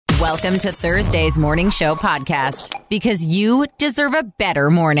Welcome to Thursday's Morning Show podcast, because you deserve a better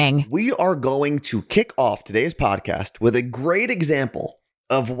morning. We are going to kick off today's podcast with a great example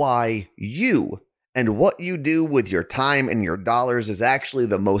of why you and what you do with your time and your dollars is actually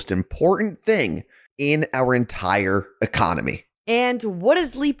the most important thing in our entire economy. And what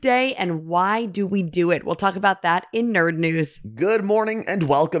is Leap Day and why do we do it? We'll talk about that in Nerd News. Good morning and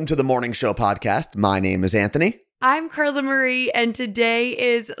welcome to the Morning Show podcast. My name is Anthony. I'm Carla Marie, and today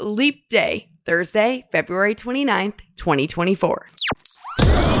is Leap Day, Thursday, February 29th, 2024.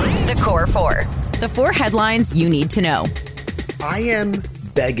 The Core Four. The four headlines you need to know. I am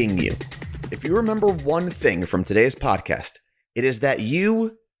begging you, if you remember one thing from today's podcast, it is that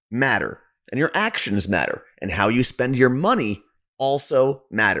you matter and your actions matter, and how you spend your money also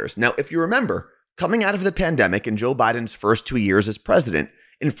matters. Now, if you remember, coming out of the pandemic in Joe Biden's first 2 years as president,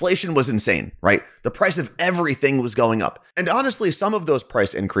 inflation was insane, right? The price of everything was going up. And honestly, some of those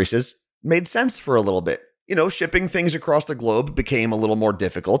price increases made sense for a little bit. You know, shipping things across the globe became a little more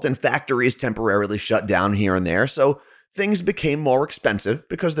difficult and factories temporarily shut down here and there. So things became more expensive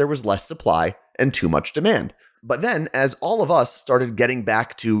because there was less supply and too much demand. But then as all of us started getting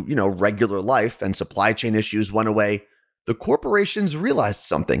back to, regular life and supply chain issues went away, the corporations realized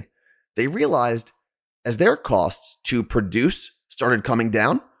something. They realized as their costs to produce started coming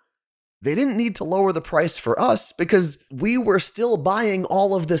down, they didn't need to lower the price for us because we were still buying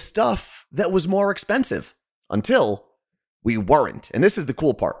all of the stuff that was more expensive until we weren't. And this is the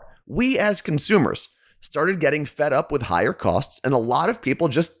cool part. We as consumers started getting fed up with higher costs, and a lot of people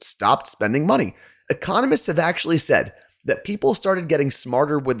just stopped spending money. Economists have actually said that people started getting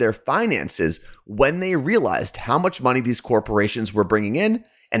smarter with their finances when they realized how much money these corporations were bringing in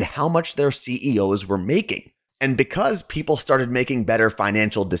and how much their CEOs were making. And because people started making better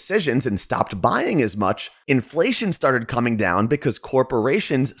financial decisions and stopped buying as much, inflation started coming down because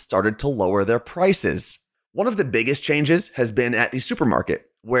corporations started to lower their prices. One of the biggest changes has been at the supermarket,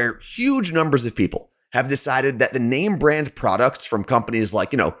 where huge numbers of people have decided that the name brand products from companies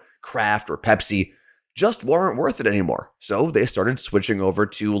like, Kraft or Pepsi just weren't worth it anymore. So they started switching over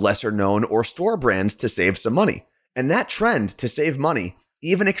to lesser known or store brands to save some money. And that trend to save money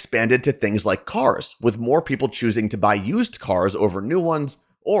even expanded to things like cars, with more people choosing to buy used cars over new ones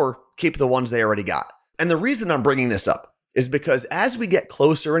or keep the ones they already got. And the reason I'm bringing this up is because as we get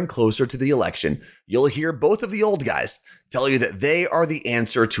closer and closer to the election, you'll hear both of the old guys tell you that they are the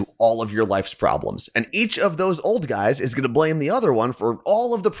answer to all of your life's problems. And each of those old guys is going to blame the other one for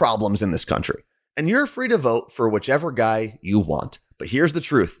all of the problems in this country. And you're free to vote for whichever guy you want. But here's the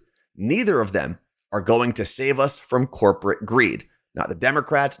truth. Neither of them are going to save us from corporate greed. Not the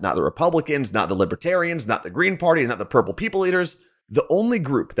Democrats, not the Republicans, not the Libertarians, not the Green Party, not the Purple People Eaters. The only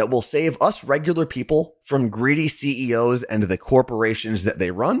group that will save us regular people from greedy CEOs and the corporations that they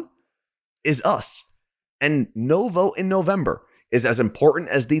run is us. And no vote in November is as important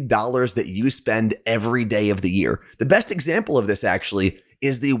as the dollars that you spend every day of the year. The best example of this actually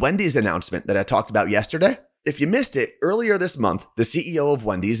is the Wendy's announcement that I talked about yesterday. If you missed it, earlier this month, the CEO of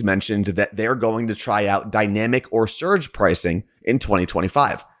Wendy's mentioned that they're going to try out dynamic or surge pricing in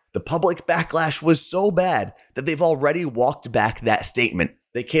 2025. The public backlash was so bad that they've already walked back that statement.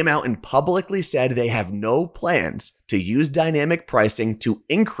 They came out and publicly said they have no plans to use dynamic pricing to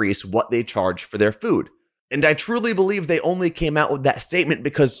increase what they charge for their food. And I truly believe they only came out with that statement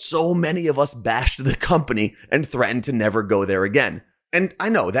because so many of us bashed the company and threatened to never go there again. And I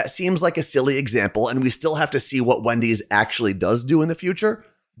know that seems like a silly example, and we still have to see what Wendy's actually does do in the future.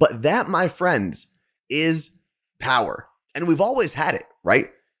 But that, my friends, is power. And we've always had it, right?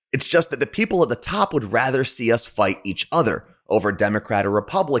 It's just that the people at the top would rather see us fight each other over Democrat or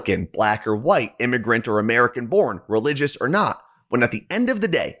Republican, black or white, immigrant or American born, religious or not. When at the end of the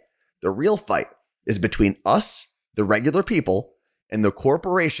day, the real fight is between us, the regular people, and the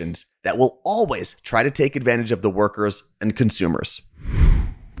corporations that will always try to take advantage of the workers and consumers.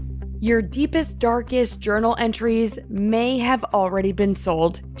 Your deepest, darkest journal entries may have already been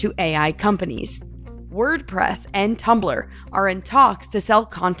sold to AI companies. WordPress and Tumblr are in talks to sell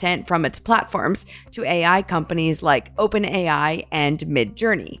content from its platforms to AI companies like OpenAI and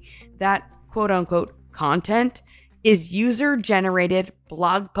Midjourney. That quote-unquote content is user-generated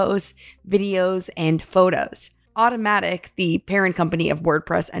blog posts, videos, and photos. Automattic, the parent company of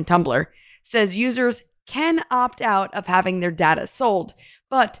WordPress and Tumblr, says users can opt out of having their data sold,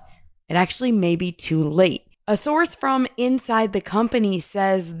 but it actually may be too late. A source from inside the company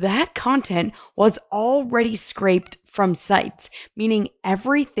says that content was already scraped from sites, meaning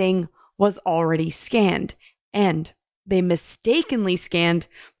everything was already scanned, and they mistakenly scanned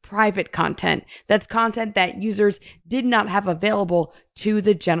private content. That's content that users did not have available to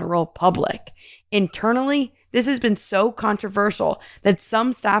the general public. Internally, this has been so controversial that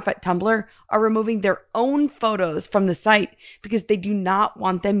some staff at Tumblr are removing their own photos from the site because they do not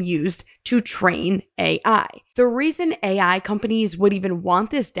want them used to train AI. The reason AI companies would even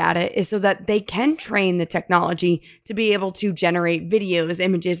want this data is so that they can train the technology to be able to generate videos,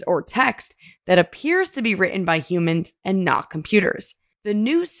 images, or text that appears to be written by humans and not computers. The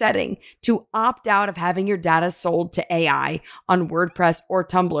new setting to opt out of having your data sold to AI on WordPress or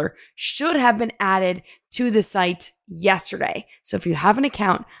Tumblr should have been added to the site yesterday. So if you have an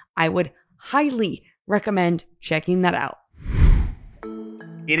account, I would highly recommend checking that out.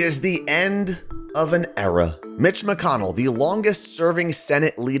 It is the end of an era. Mitch McConnell, the longest-serving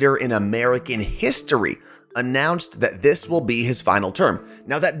Senate leader in American history, announced that this will be his final term.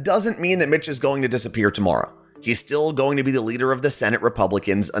 Now, that doesn't mean that Mitch is going to disappear tomorrow. He's still going to be the leader of the Senate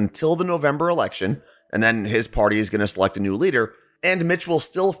Republicans until the November election, and then his party is going to select a new leader, and Mitch will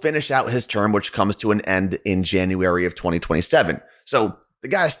still finish out his term, which comes to an end in January of 2027. So the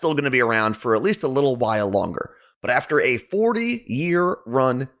guy's still going to be around for at least a little while longer. But after a 40-year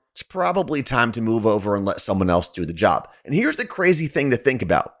run, it's probably time to move over and let someone else do the job. And here's the crazy thing to think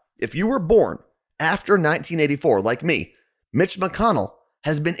about. If you were born after 1984, like me, Mitch McConnell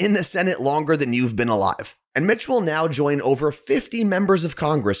has been in the Senate longer than you've been alive. And Mitch will now join over 50 members of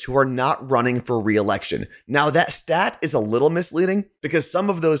Congress who are not running for re-election. Now, that stat is a little misleading because some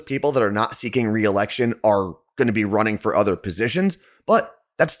of those people that are not seeking re-election are going to be running for other positions, but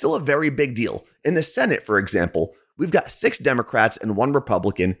that's still a very big deal. In the Senate, for example, we've got 6 Democrats and 1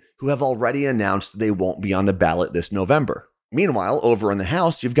 Republican who have already announced they won't be on the ballot this November. Meanwhile, over in the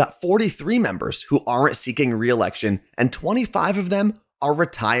House, you've got 43 members who aren't seeking re-election, and 25 of them are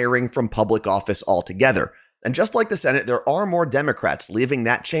retiring from public office altogether. And just like the Senate, there are more Democrats leaving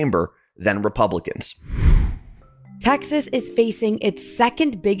that chamber than Republicans. Texas is facing its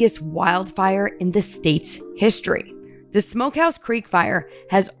second biggest wildfire in the state's history. The Smokehouse Creek fire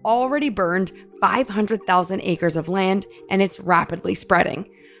has already burned 500,000 acres of land, and it's rapidly spreading.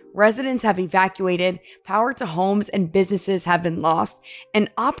 Residents have evacuated, power to homes and businesses have been lost, and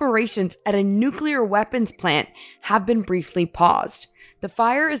operations at a nuclear weapons plant have been briefly paused. The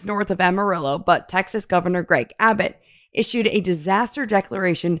fire is north of Amarillo, but Texas Governor Greg Abbott issued a disaster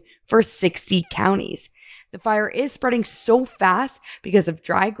declaration for 60 counties. The fire is spreading so fast because of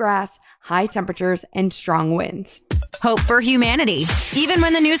dry grass, high temperatures, and strong winds. Hope for humanity. Even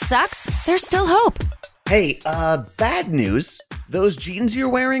when the news sucks, there's still hope. Hey, bad news. Those jeans you're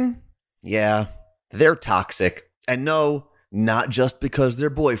wearing? Yeah, they're toxic. And no, not just because they're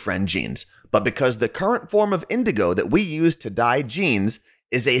boyfriend jeans, but because the current form of indigo that we use to dye jeans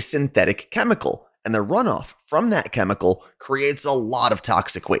is a synthetic chemical, and the runoff from that chemical creates a lot of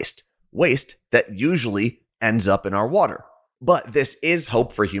toxic waste that usually ends up in our water. But this is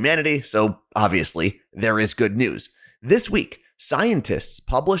hope for humanity, so obviously there is good news. This week, scientists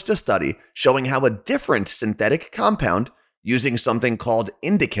published a study showing how a different synthetic compound using something called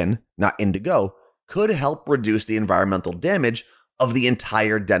indican, not indigo, could help reduce the environmental damage of the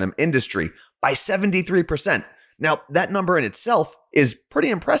entire denim industry by 73%. Now, that number in itself is pretty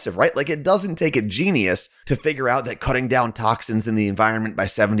impressive, right? Like, it doesn't take a genius to figure out that cutting down toxins in the environment by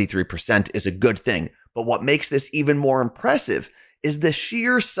 73% is a good thing. But what makes this even more impressive is the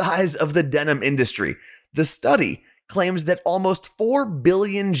sheer size of the denim industry. The study claims that almost 4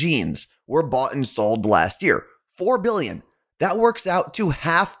 billion jeans were bought and sold last year. 4 billion. That works out to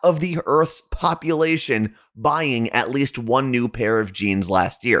half of the Earth's population buying at least one new pair of jeans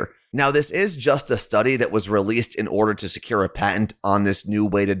last year. Now, this is just a study that was released in order to secure a patent on this new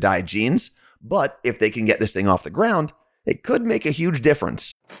way to dye jeans, but if they can get this thing off the ground, it could make a huge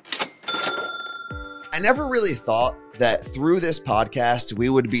difference. I never really thought that through this podcast, we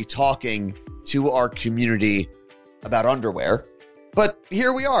would be talking to our community about underwear. But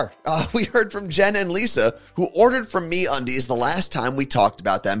here we are. We heard from Jen and Lisa, who ordered from MeUndies the last time we talked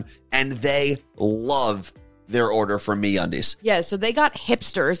about them, and they love their order from MeUndies. Yeah, so they got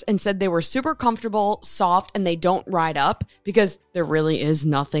hipsters and said they were super comfortable, soft, and they don't ride up, because there really is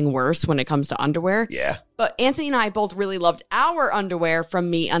nothing worse when it comes to underwear. Yeah. But Anthony and I both really loved our underwear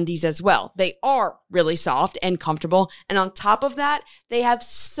from MeUndies as well. They are really soft and comfortable. And on top of that, they have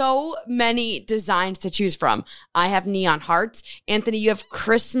so many designs to choose from. I have neon hearts. Anthony, you have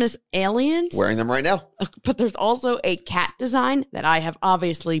Christmas aliens. Wearing them right now. But there's also a cat design that I have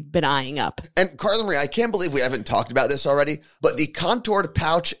obviously been eyeing up. And Carla Marie, I can't believe we haven't talked about this already, but the contoured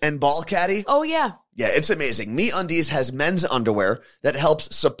pouch and ball caddy. Oh, yeah. Yeah, it's amazing. MeUndies has men's underwear that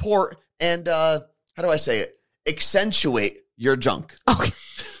helps support and, how do I say it? accentuate your junk. Okay.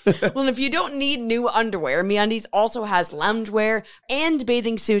 Well, and if you don't need new underwear, MeUndies also has loungewear and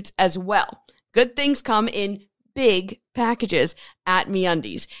bathing suits as well. Good things come in big packages at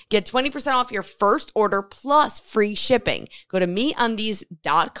MeUndies. Get 20% off your first order plus free shipping. Go to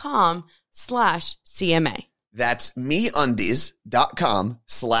MeUndies.com/CMA. That's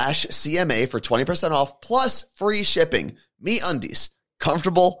MeUndies.com/CMA for 20% off plus free shipping. MeUndies,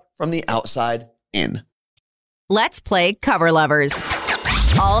 comfortable from the outside in. Let's play Cover Lovers.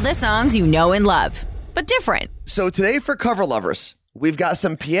 All the songs you know and love, but different. So today for Cover Lovers, we've got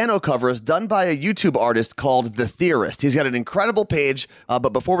some piano covers done by a YouTube artist called The Theorist. He's got an incredible page, but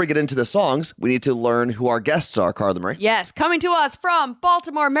before we get into the songs, we need to learn who our guests are, Carla Marie. Yes, coming to us from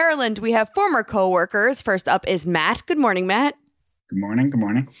Baltimore, Maryland, we have former co-workers. First up is Matt. Good morning, Matt. Good morning. Good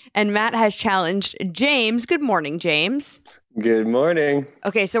morning. And Matt has challenged James. Good morning, James. Good morning.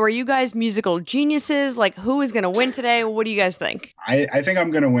 Okay, so are you guys musical geniuses? Like, who is going to win today? What do you guys think? I think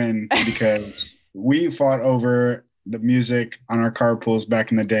I'm going to win because we fought over the music on our carpools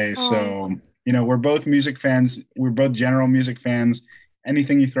back in the day. So, we're both music fans. We're both general music fans.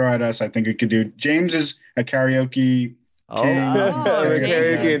 Anything you throw at us, I think we could do. James is a karaoke king. I'm a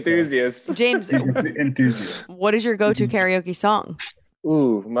karaoke enthusiast. James, He's an enthusiast. what is your go-to karaoke song?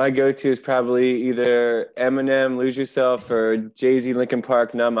 Ooh, my go-to is probably either Eminem, Lose Yourself, or Jay-Z, Linkin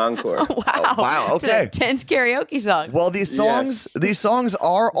Park, Numb Encore. Wow. Wow, It's okay. an intense karaoke song. Well, these songs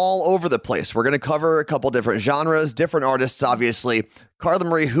are all over the place. We're going to cover a couple different genres, different artists, obviously. Carla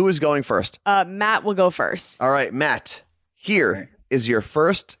Marie, who is going first? Matt will go first. All right, Matt, here is your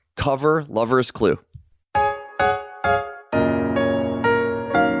first cover lover's clue.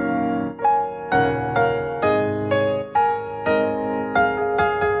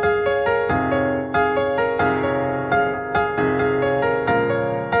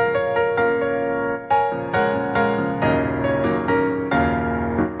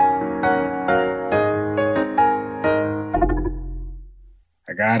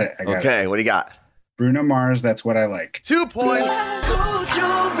 I got it. Okay, what do you got? Bruno Mars, That's What I Like. 2 points.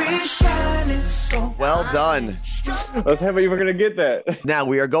 Well done. I was happy you were going to get that. Now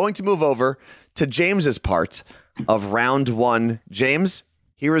we are going to move over to James's part of round 1. James,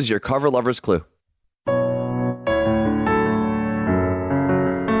 here is your cover lover's clue.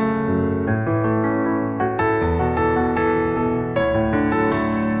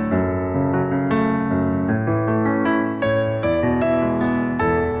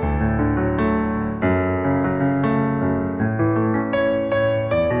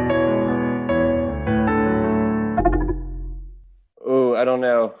 Ooh, I don't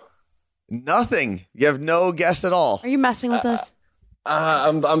know. Nothing. You have no guess at all. Are you messing with us?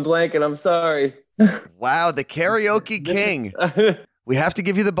 I'm blanking. I'm sorry. Wow, the karaoke king. We have to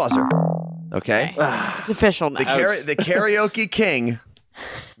give you the buzzer. Okay? It's official now. The karaoke king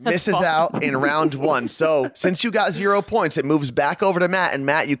misses out in round 1. So since you got 0 points, it moves back over to Matt. And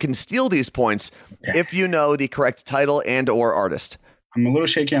Matt, you can steal these points if you know the correct title and or artist. I'm a little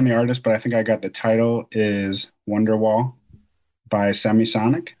shaky on the artist, but I think I got the title is Wonderwall by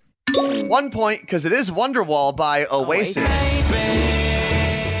Semisonic. 1 point, because it is Wonderwall by Oasis. Damn.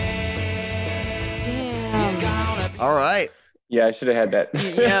 All right. Yeah, I should have had that.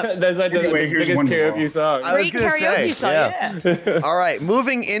 Yep. That's like Anyway, the here's biggest Wonderwall. karaoke song. I was Great gonna karaoke say, song, yeah. All right,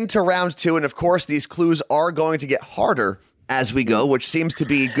 moving into round 2, and of course, these clues are going to get harder as we go, which seems to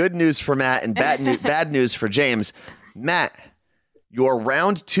be good news for Matt and bad news for James. Matt, your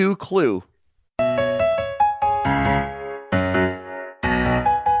round 2 clue.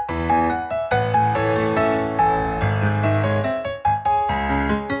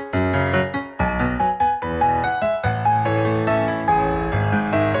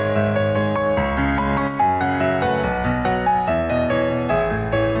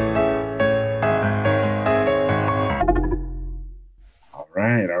 All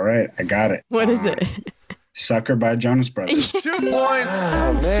right. I got it. What is it? Sucker by Jonas Brothers. 2 points.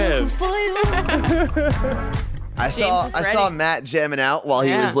 Oh, man. I saw ready. Matt jamming out while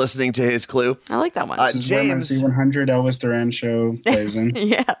he was listening to his clue. I like that one. This is where my James, C100 Elvis Duran show plays in.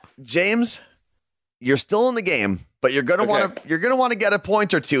 yeah. James, you're still in the game, but you're gonna want to get a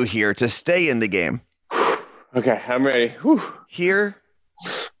point or two here to stay in the game. Okay, I'm ready. Whew. Here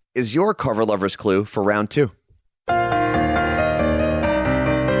is your cover lover's clue for round 2.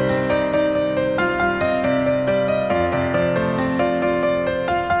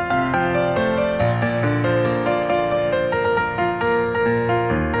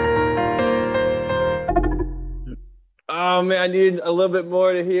 Oh, man, I needed a little bit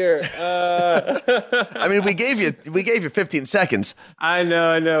more to hear. I mean, we gave you 15 seconds. I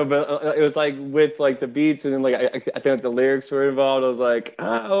know, but it was like with like the beats, and then like I think like the lyrics were involved. I was like,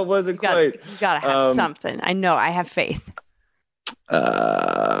 it wasn't quite. You gotta have something. I know. I have faith.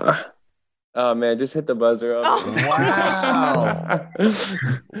 Oh man, just hit the buzzer. Wow.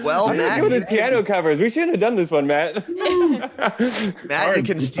 Well, Matt, with his piano covers. We shouldn't have done this one, Matt. Matt, you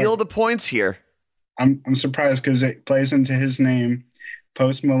can steal the points here. I'm surprised because it plays into his name,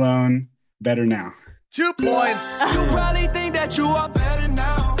 Post Malone. Better Now. 2 points. You probably think that you are better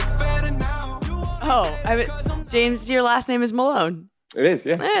now. James, your last name is Malone. It is,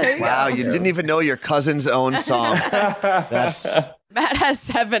 yeah. There you Wow, go. you didn't even know your cousin's own song. That's Matt has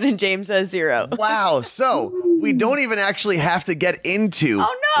 7 and James has 0. wow. So we don't even actually have to get into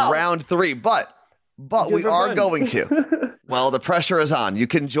round 3, but we are going to. Well, the pressure is on. You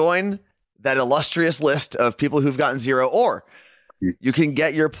can join that illustrious list of people who've gotten 0, or you can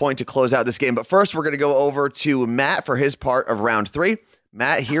get your point to close out this game. But first, we're going to go over to Matt for his part of round 3.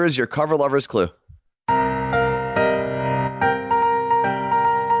 Matt, here is your cover lover's clue.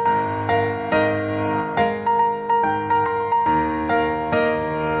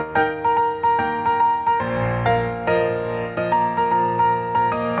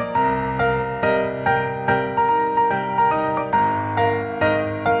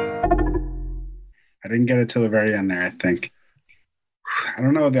 I didn't get it till the very end there, I think. I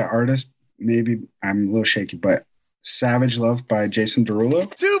don't know the artist. Maybe I'm a little shaky, but Savage Love by Jason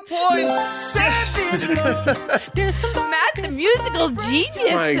Derulo. 2 points. Matt, the musical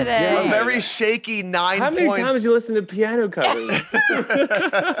genius My today. God. A very shaky 9 How many points. times did you listen to piano covers?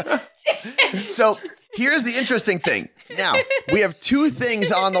 So here's the interesting thing. Now, we have 2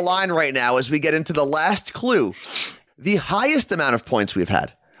 things on the line right now as we get into the last clue. The highest amount of points we've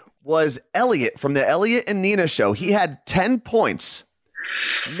had was Elliot from the Elliot and Nina show. He had 10 points.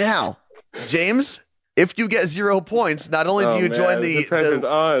 Now, James, if you get 0 points, not only do you join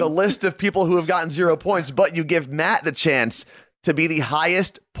the list of people who have gotten 0 points, but you give Matt the chance to be the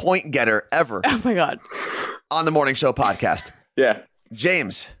highest point getter ever Oh my God. on the Morning Show podcast. Yeah.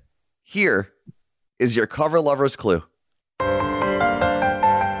 James, here is your cover lover's clue.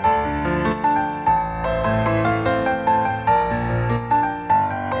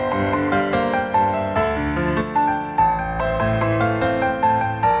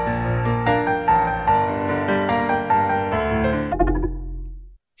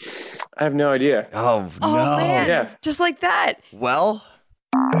 I have no idea. Oh, Oh, no. man. Yeah. Just like that. Well,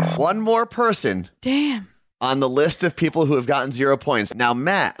 one more person Damn. on the list of people who have gotten 0 points. Now,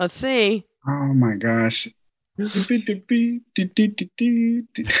 Matt, Let's see. Oh my gosh. I don't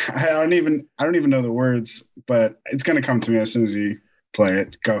even know the words, but it's gonna come to me as soon as you play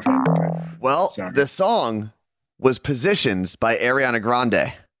it. Go ahead. well, Sorry. the song was Positions by Ariana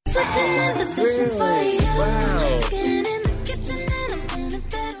Grande.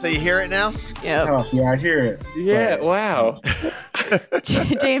 So you hear it now? Yep. Oh yeah, I hear it. Yeah, wow.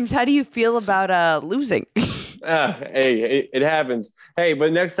 James, how do you feel about losing? Hey, it happens. Hey,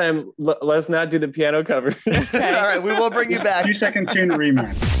 but next time, let's not do the piano cover. All right, we will bring you back. 2-second tune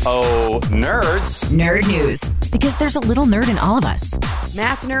rematch. Oh, nerds. Nerd news. Because there's a little nerd in all of us.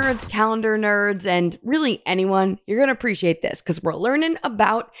 Math nerds, calendar nerds, and really anyone, you're going to appreciate this because we're learning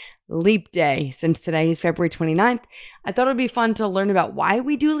about Leap Day. Since today is February 29th, I thought it would be fun to learn about why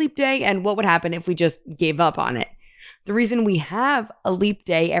we do Leap Day and what would happen if we just gave up on it. The reason we have a Leap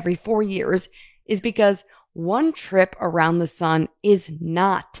Day every 4 years is because one trip around the sun is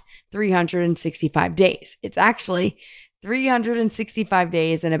not 365 days. It's actually 365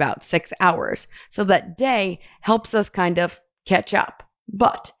 days and about 6 hours. So that day helps us kind of catch up.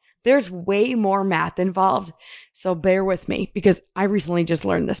 But there's way more math involved. So bear with me because I recently just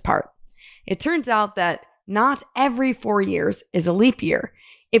learned this part. It turns out that not every 4 years is a leap year.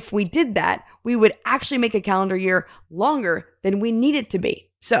 If we did that, we would actually make a calendar year longer than we need it to be.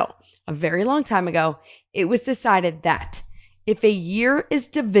 So a very long time ago, it was decided that if a year is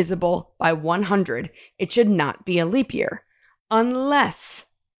divisible by 100, it should not be a leap year, unless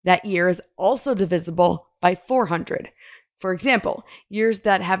that year is also divisible by 400. For example, years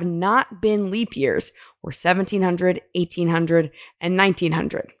that have not been leap years were 1700, 1800, and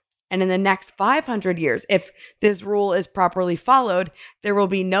 1900. And in the next 500 years, if this rule is properly followed, there will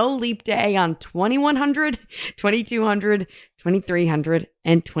be no leap day on 2100, 2200, 2300,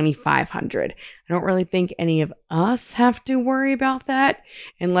 and 2500. I don't really think any of us have to worry about that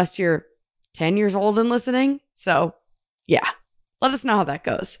unless you're 10 years old and listening. So, yeah. Let us know how that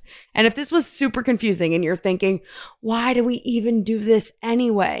goes. And if this was super confusing and you're thinking, why do we even do this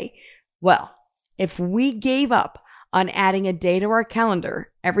anyway? Well, if we gave up on adding a day to our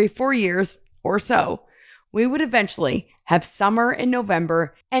calendar every 4 years or so, we would eventually have summer in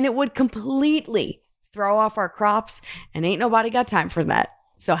November, and it would completely throw off our crops, and ain't nobody got time for that.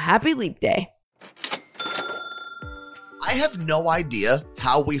 So happy Leap Day. I have no idea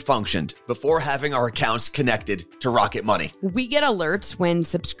how we functioned before having our accounts connected to Rocket Money. We get alerts when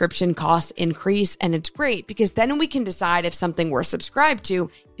subscription costs increase, and it's great because then we can decide if something we're subscribed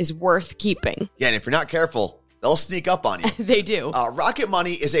to is worth keeping. Yeah, and if you're not careful, they'll sneak up on you. They do. Rocket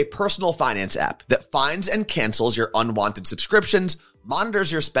Money is a personal finance app that finds and cancels your unwanted subscriptions,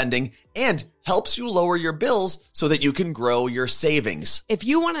 monitors your spending, and helps you lower your bills so that you can grow your savings. If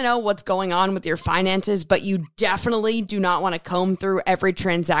you want to know what's going on with your finances, but you definitely do not want to comb through every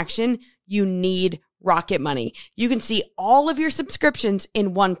transaction, you need Rocket Money. You can see all of your subscriptions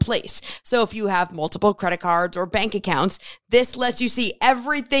in one place. So if you have multiple credit cards or bank accounts, this lets you see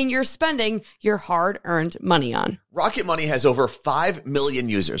everything you're spending your hard-earned money on. Rocket Money has over 5 million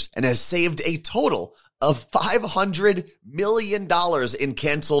users and has saved a total of $500 million in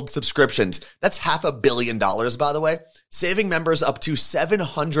canceled subscriptions. That's $500 million, by the way, saving members up to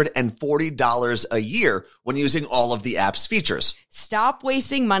 $740 a year when using all of the app's features. Stop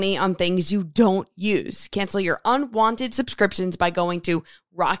wasting money on things you don't use. Cancel your unwanted subscriptions by going to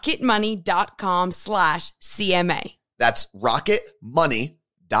rocketmoney.com/CMA. That's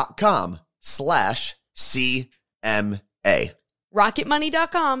rocketmoney.com/CMA.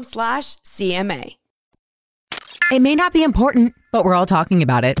 rocketmoney.com/CMA. It may not be important, but we're all talking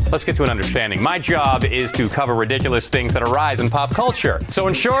about it. Let's get to an understanding. My job is to cover ridiculous things that arise in pop culture. So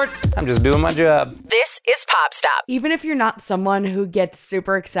in short, I'm just doing my job. This is Pop Stop. Even if you're not someone who gets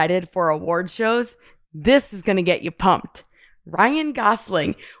super excited for award shows, this is going to get you pumped. Ryan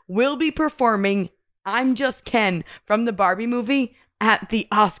Gosling will be performing I'm Just Ken from the Barbie movie at the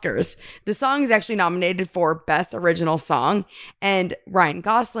Oscars. The song is actually nominated for Best Original Song, and Ryan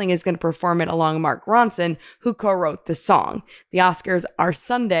Gosling is going to perform it along Mark Ronson, who co-wrote the song. The Oscars are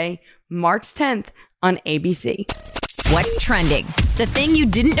Sunday, March 10th on ABC. What's trending? The thing you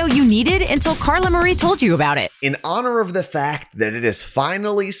didn't know you needed until Carla Marie told you about it. In honor of the fact that it is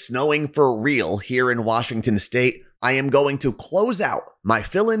finally snowing for real here in Washington State, I am going to close out my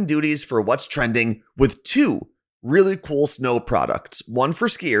fill-in duties for What's Trending with two really cool snow products, one for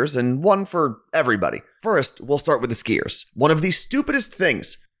skiers and one for everybody. First, we'll start with the skiers. One of the stupidest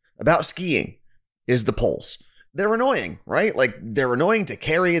things about skiing is the poles. They're annoying, right? Like, they're annoying to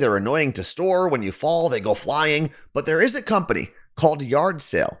carry, they're annoying to store. When you fall, they go flying. But there is a company called Yard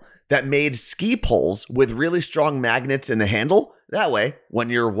Sale that made ski poles with really strong magnets in the handle. That way, when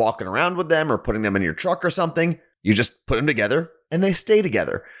you're walking around with them or putting them in your truck or something, you just put them together and they stay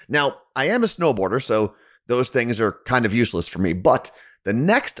together. Now, I am a snowboarder, so those things are kind of useless for me. But the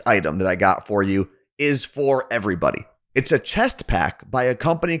next item that I got for you is for everybody. It's a chest pack by a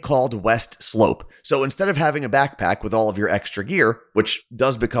company called West Slope. So instead of having a backpack with all of your extra gear, which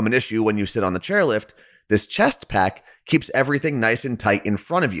does become an issue when you sit on the chairlift, this chest pack keeps everything nice and tight in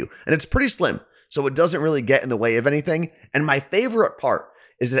front of you. And it's pretty slim, so it doesn't really get in the way of anything. And my favorite part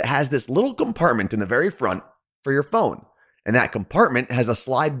is that it has this little compartment in the very front for your phone. And that compartment has a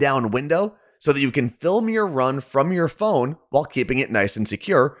slide down window so that you can film your run from your phone while keeping it nice and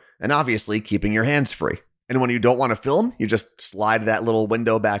secure, and obviously keeping your hands free. And when you don't want to film, you just slide that little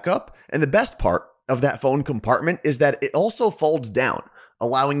window back up. And the best part of that phone compartment is that it also folds down,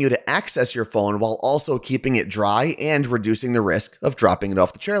 allowing you to access your phone while also keeping it dry and reducing the risk of dropping it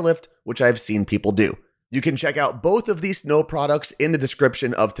off the chairlift, which I've seen people do. You can check out both of these snow products in the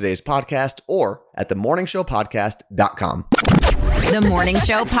description of today's podcast or at themorningshowpodcast.com. The Morning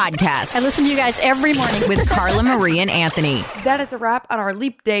Show Podcast. I listen to you guys every morning With Carla Marie and Anthony. That is a wrap on our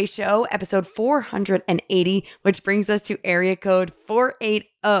Leap Day show, episode 480, which brings us to area code 480,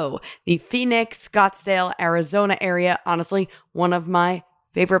 the Phoenix, Scottsdale, Arizona area. Honestly, one of my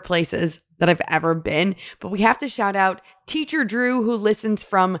favorite places that I've ever been. But we have to shout out Teacher Drew, who listens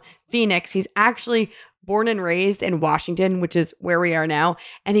from Phoenix. He's actually born and raised in Washington, which is where we are now.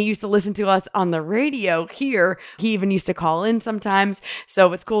 And he used to listen to us on the radio here. He even used to call in sometimes.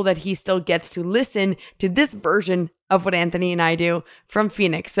 So it's cool that he still gets to listen to this version of what Anthony and I do from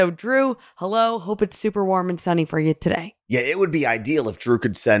Phoenix. So Drew, hello. Hope it's super warm and sunny for you today. Yeah, it would be ideal if Drew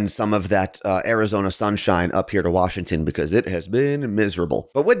could send some of that Arizona sunshine up here to Washington because it has been miserable.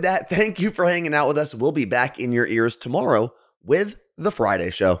 But with that, thank you for hanging out with us. We'll be back in your ears tomorrow with The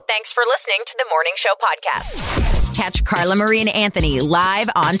Friday Show. Thanks for listening to the Morning Show Podcast. Catch Carla Marie and Anthony live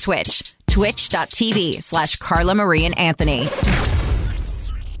on Twitch. Twitch.tv/Carla Marie and Anthony.